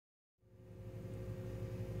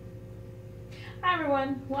Hi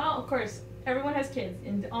everyone. Well, of course, everyone has kids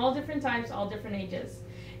in all different types, all different ages.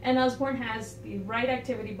 And Usborne has the right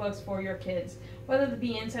activity books for your kids, whether it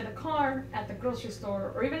be inside the car, at the grocery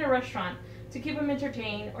store, or even a restaurant to keep them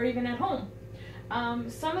entertained, or even at home.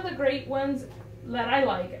 Some of the great ones that I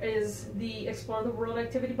like is the Explore the World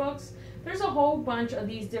activity books. There's a whole bunch of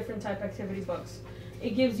these different type activity books.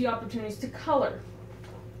 It gives you opportunities to color.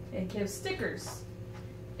 It gives stickers.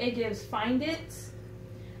 It gives find it.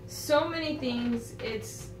 So many things.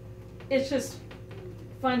 It's just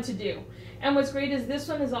fun to do. And what's great is this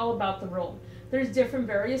one is all about the world. There's different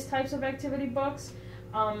various types of activity books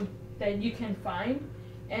that you can find,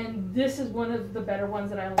 and this is one of the better ones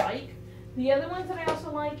that I like. The other ones that I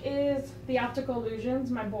also like is the Optical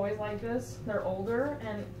Illusions. My boys like this. They're older,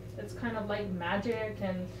 and it's kind of like magic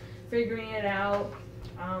and figuring it out.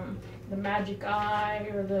 The magic eye,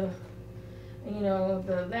 or the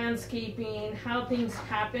landscaping, how things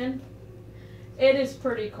happen. It is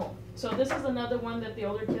pretty cool. So this is another one that the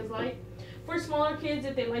older kids like. For smaller kids,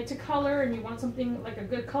 if they like to color and you want something like a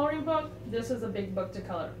good coloring book, this is a big book to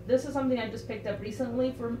color. This is something I just picked up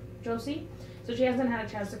recently from Josie, so she hasn't had a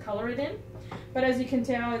chance to color it in. But as you can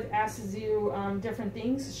tell, it asks you different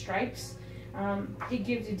things, stripes. It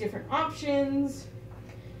gives you different options.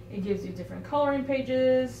 It gives you different coloring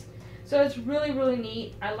pages. So it's really, really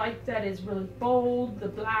neat. I like that it's really bold, the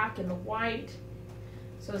black and the white.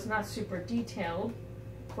 So it's not super detailed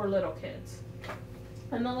for little kids.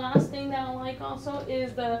 And the last thing that I like also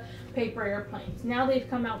is the paper airplanes. Now they've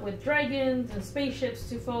come out with dragons and spaceships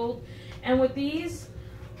to fold. And with these,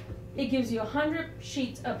 it gives you 100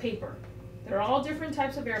 sheets of paper. They're all different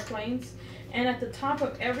types of airplanes. And at the top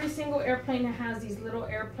of every single airplane, it has these little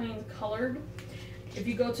airplanes colored. If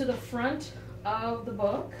you go to the front of the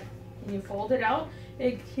book and you fold it out,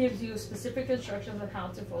 it gives you specific instructions on how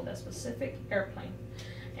to fold that specific airplane.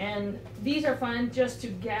 And these are fun just to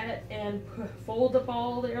get and fold up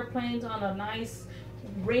all the airplanes on a nice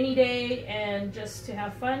rainy day and just to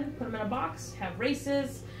have fun, put them in a box, have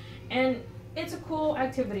races, and it's a cool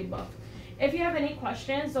activity book. If you have any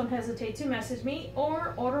questions, don't hesitate to message me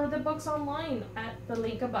or order the books online at the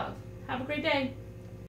link above. Have a great day.